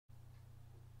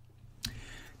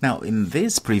Now, in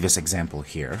this previous example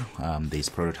here, this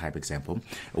prototype example,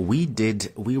 we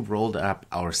rolled up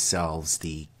ourselves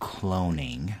the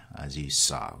cloning, as you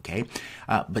saw, okay?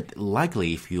 But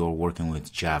likely, if you're working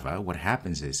with Java, what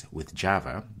happens is with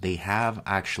Java, they have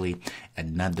actually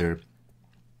another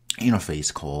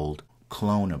interface called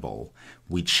Cloneable,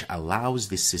 which allows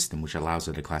the system, which allows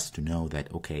the class to know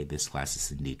that, okay, this class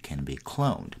is indeed can be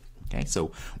cloned. Okay,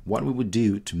 so what we would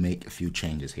do to make a few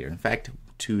changes here. In fact,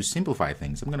 to simplify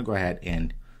things, I'm going to go ahead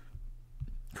and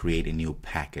create a new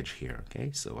package here.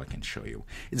 Okay, so I can show you.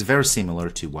 It's very similar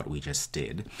to what we just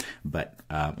did, but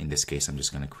in this case, I'm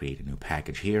just going to create a new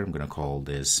package here. I'm going to call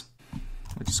this,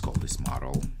 let's just call this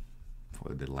model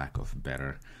for the lack of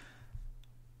better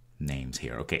names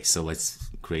here. Okay, so let's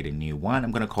create a new one.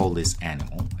 I'm going to call this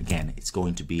animal. Again, it's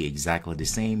going to be exactly the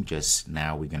same, just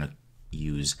now we're going to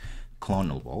use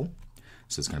Cloneable.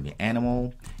 So it's going to be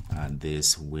animal.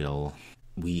 This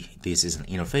is an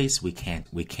interface we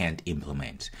can't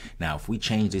implement. Now, if we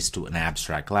change this to an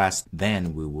abstract class,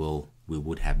 then we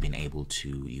would have been able to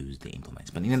use the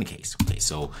implements. But in any case, okay,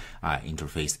 so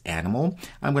interface animal,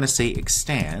 I'm going to say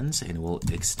extends, and it will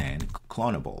extend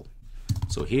Cloneable.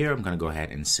 So here I'm going to go ahead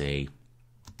and say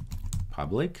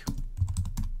public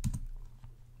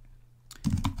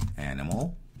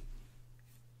animal,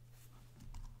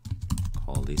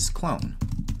 call this clone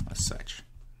as such.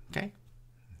 Okay.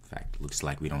 In fact, looks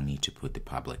like we don't need to put the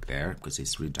public there because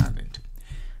it's redundant.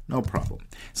 No problem.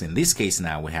 So in this case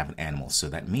now we have an animal. So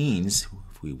that means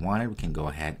if we wanted, we can go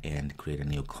ahead and create a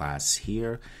new class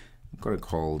here. I'm going to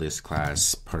call this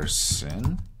class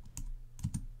person.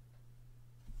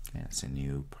 Okay, that's a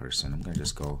new person. I'm going to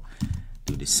just go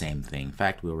do the same thing. In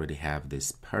fact, we already have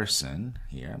this person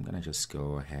here. I'm going to just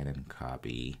go ahead and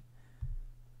copy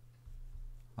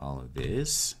all of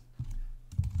this.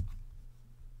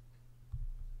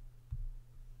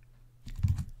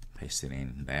 Paste it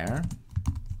in there.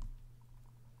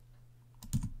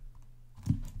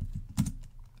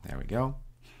 There we go.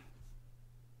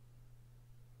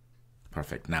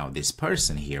 Perfect. Now this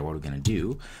person here, what we're going to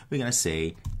do, we're going to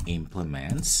say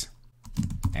implements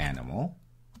animal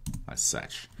as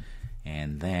such.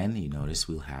 And then you notice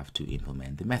we'll have to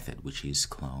implement the method, which is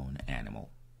clone animal.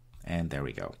 And there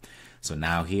we go. So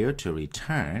now here to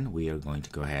return, we are going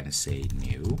to go ahead and say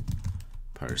new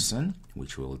person,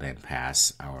 which will then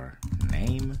pass our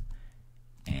name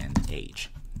and age.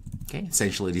 Okay,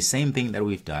 essentially the same thing that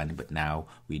we've done, but now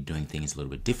we're doing things a little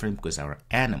bit different because our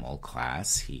animal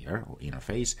class here, or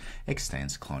interface,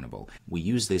 extends Cloneable. We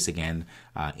use this again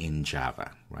in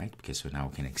Java, right? Because so now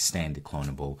we can extend the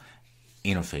Cloneable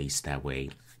interface. That way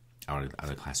our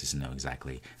other classes know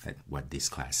exactly what this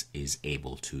class is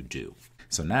able to do.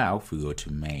 So now if we go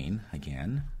to main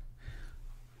again,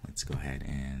 let's go ahead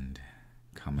and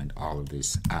comment all of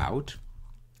this out.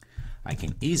 I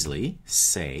can easily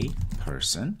say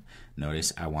person.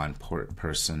 Notice I want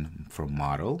person from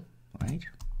model, right?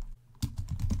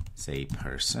 Say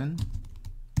person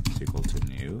is equal to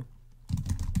new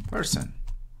person.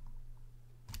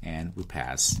 And we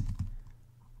pass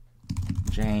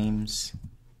James,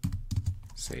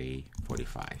 say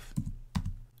 45.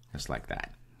 Just like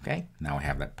that. Okay, now I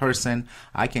have that person.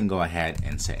 I can go ahead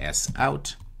and say S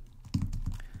out,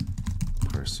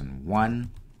 person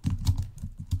 1,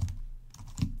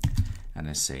 and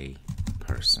I say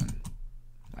person,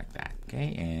 like that.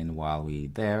 Okay, and while we're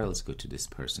there, let's go to this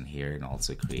person here and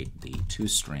also create the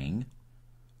toString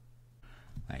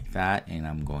like that, and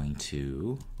I'm going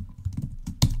to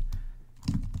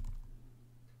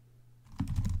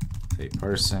say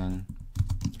person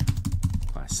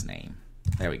plus name.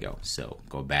 There we go. So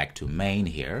go back to main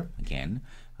here again.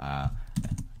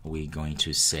 We're going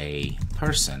to say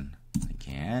person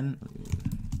again.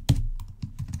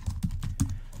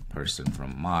 Person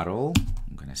from model.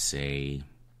 I'm going to say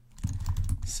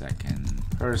second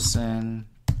person,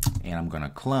 and I'm going to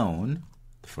clone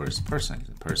the first person.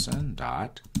 Person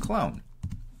dot clone.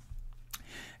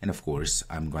 And of course,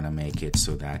 I'm going to make it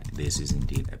so that this is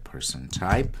indeed a person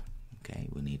type. Okay,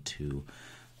 we need to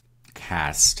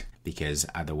cast because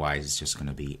otherwise it's just going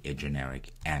to be a generic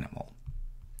animal.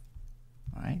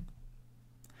 All right.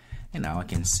 And now I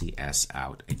can see S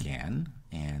out again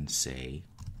and say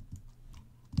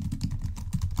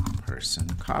person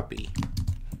copy.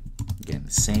 Again,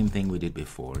 the same thing we did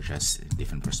before, just a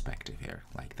different perspective here,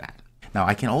 like that. Now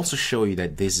I can also show you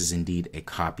that this is indeed a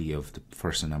copy of the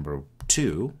person number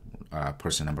 2,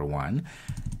 person number 1.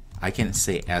 I can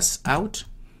say S out,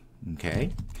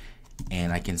 okay,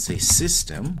 and I can say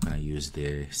system. I'm going to use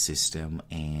the system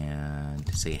and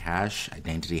say hash,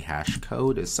 identity hash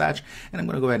code as such, and I'm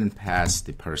going to go ahead and pass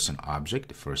the person object,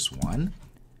 the first one.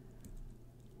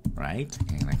 right?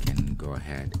 And I can go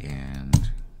ahead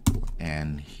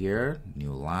and here,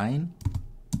 new line,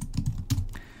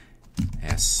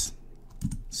 s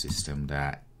system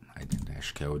dot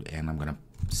dash code, and I'm gonna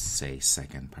say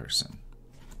second person,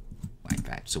 like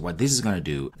that. So what this is going to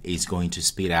do is going to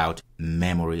spit out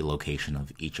memory location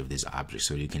of each of these objects.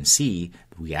 So you can see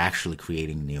we're actually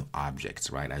creating new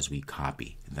objects, right, as we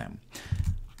copy them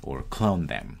or clone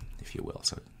them, if you will.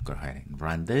 So go ahead and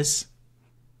run this.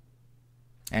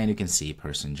 And you can see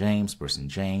person James,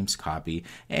 copy,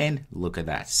 and look at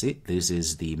that. See, this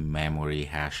is the memory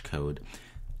hash code.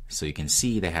 So you can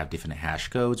see they have different hash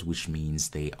codes, which means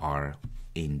they are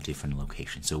in different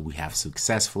locations. So we have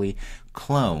successfully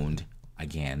cloned,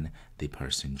 again, the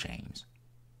person James.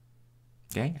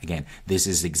 Okay, again, this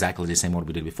is exactly the same what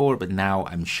we did before, but now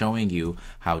I'm showing you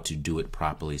how to do it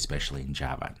properly, especially in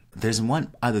Java. There's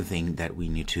one other thing that we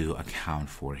need to account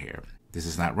for here. This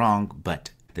is not wrong, but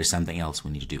there's something else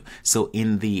we need to do. So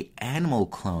in the animal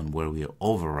clone where we are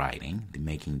overriding,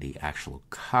 making the actual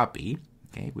copy,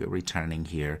 okay, we're returning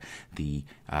here the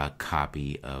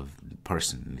copy of the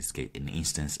person, in this case, an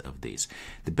instance of this.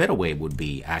 The better way would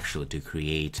be actually to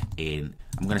create I'm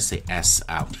going to say S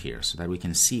out here so that we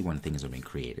can see when things are being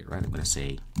created, right? I'm going to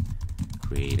say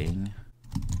creating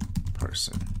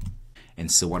person. And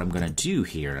so what I'm going to do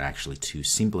here, actually, to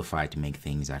simplify, to make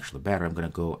things actually better, I'm going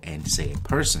to go and say a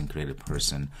person, create a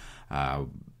person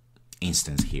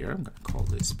instance here. I'm going to call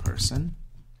this person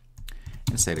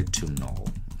and set it to null.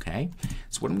 Okay,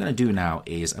 so what I'm going to do now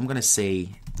is I'm going to say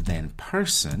then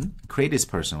person, create this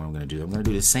person. What I'm going to do, I'm going to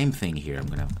do the same thing here. I'm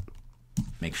going to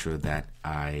make sure that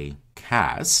I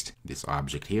cast this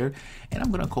object here, and I'm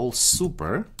going to call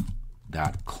super.clone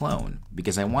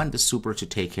because I want the super to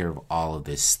take care of all of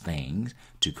these things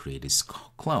to create this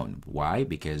clone. Why?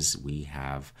 Because we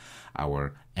have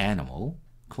our animal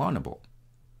clonable.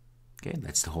 Okay,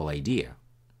 that's the whole idea.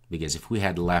 Because if we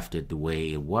had left it the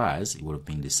way it was, it would have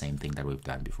been the same thing that we've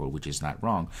done before, which is not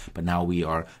wrong. But now we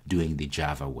are doing the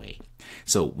Java way.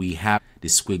 So we have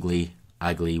this squiggly,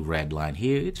 ugly red line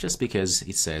here. It's just because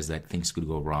it says that things could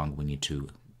go wrong. We need to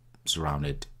surround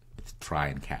it with try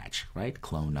and catch, right?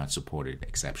 Clone not supported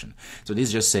exception. So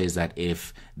this just says that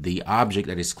if the object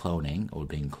that is cloning or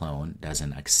being cloned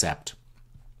doesn't accept,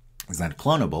 is not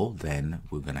clonable, then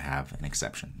we're going to have an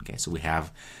exception. Okay, so we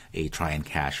have a try and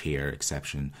catch here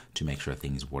exception to make sure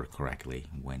things work correctly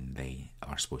when they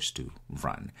are supposed to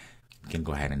run. We can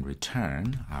go ahead and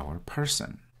return our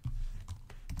person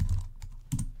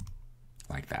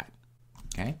like that.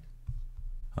 Okay.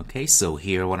 Okay, so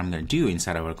here what I'm going to do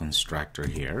inside our constructor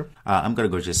here, I'm going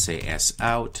to go just say s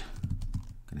out.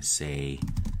 I'm going to say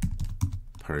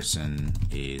person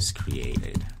is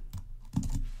created.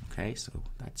 Okay, so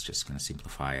that's just going to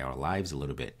simplify our lives a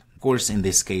little bit. Of course, in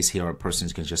this case here, our person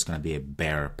is just going to be a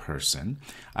bare person.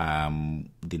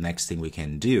 The next thing we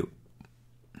can do,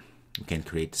 we can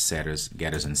create setters,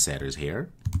 getters, and setters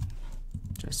here,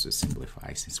 just to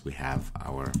simplify since we have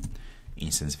our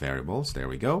instance variables. There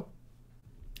we go.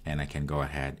 And I can go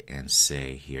ahead and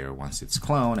say here, once it's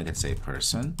cloned, I can say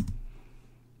person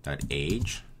dot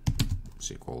age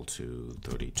is equal to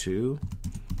 32.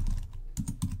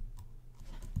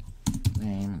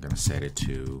 Name, I'm going to set it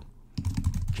to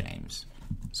James,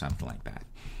 something like that.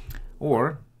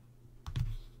 Or,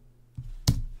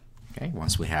 okay,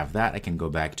 once we have that, I can go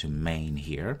back to main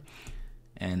here,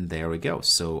 and there we go.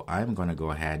 So I'm going to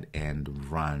go ahead and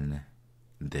run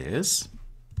this.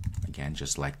 Again,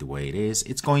 just like the way it is,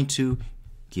 it's going to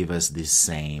give us the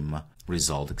same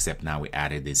result, except now we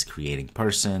added this creating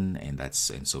person, and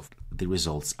so the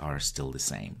results are still the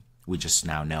same. We just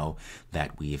now know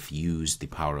that we have used the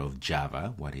power of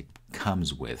Java, what it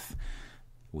comes with,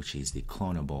 which is the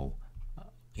clonable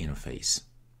interface.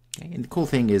 Okay? And the cool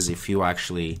thing is, if you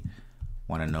actually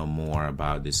want to know more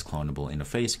about this clonable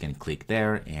interface, you can click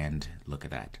there and look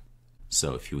at that.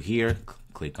 So if you here,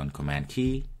 click on Command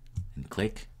key and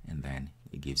click, and then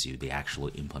it gives you the actual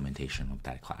implementation of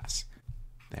that class.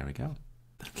 There we go.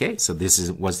 Okay, so this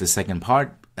was the second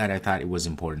part that I thought it was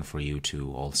important for you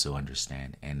to also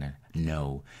understand and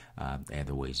know the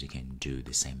other ways you can do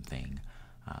the same thing,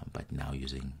 but now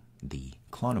using the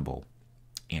clonable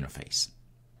interface.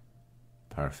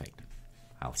 Perfect.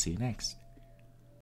 I'll see you next.